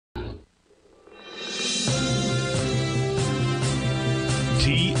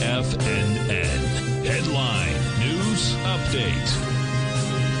TFNN. Headline News Update.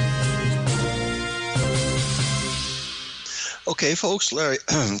 Okay, folks, Larry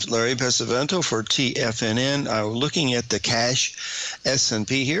Pesavento for TFNN. Looking at the cash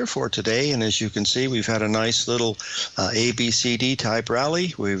S&P here for today, and as you can see, we've had a nice little ABCD type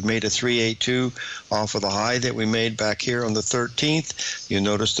rally. We've made a 382 off of the high that we made back here on the 13th. You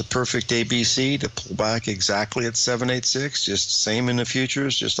notice the perfect ABC to pull back exactly at 786, just same in the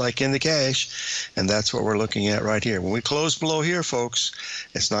futures, just like in the cash, and that's what we're looking at right here. When we close below here, folks,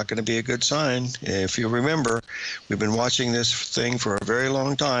 it's not going to be a good sign. If you remember, we've been watching this thing for a very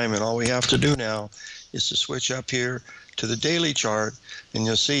long time, and all we have to do now is to switch up here to the daily chart, and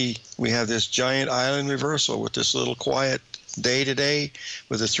you'll see we have this giant island reversal with this little quiet day today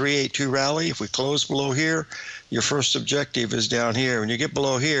with a 382 rally. If we close below here, your first objective is down here. When you get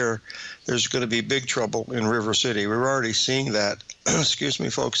below here, there's going to be big trouble in River City. We're already seeing that, excuse me,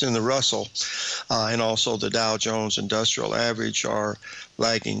 folks, in the Russell, and also the Dow Jones Industrial Average are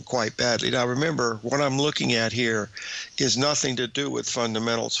lagging quite badly. Now, remember, what I'm looking at here is nothing to do with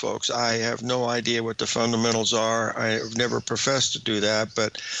fundamentals, folks. I have no idea what the fundamentals are. I've never professed to do that,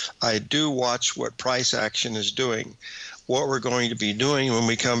 but I do watch what price action is doing. What we're going to be doing when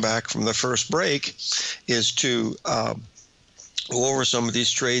we come back from the first break is to go over some of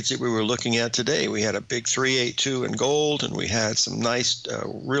these trades that we were looking at today. We had a big 382 in gold, and we had some nice,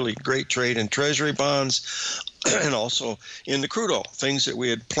 really great trade in treasury bonds, and also in the crude oil, things that we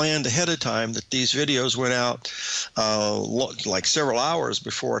had planned ahead of time, that these videos went out like several hours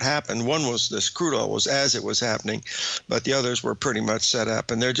before it happened. One was this crude oil was as it was happening, but the others were pretty much set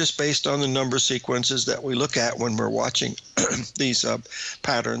up, and they're just based on the number sequences that we look at when we're watching these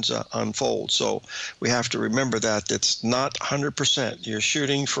patterns unfold. So we have to remember that it's not 100%. You're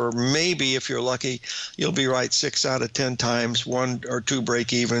shooting for maybe, if you're lucky, you'll be right 6 out of 10 times, 1 or 2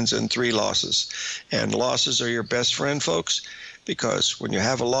 break-evens and 3 losses. And losses are your best friend, folks, because when you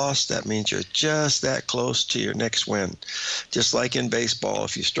have a loss, that means you're just that close to your next win. Just like in baseball,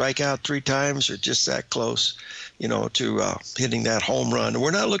 if you strike out 3 times, you're just that close, you know, to hitting that home run. And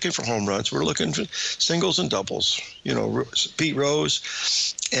we're not looking for home runs. We're looking for singles and doubles. You know, Pete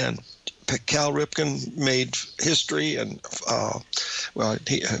Rose and Cal Ripken made history, and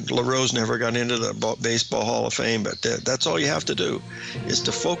LaRose never got into the Baseball Hall of Fame, but that's all you have to do is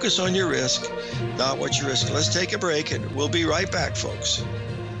to focus on your risk, not what you risk. Let's take a break, and we'll be right back, folks.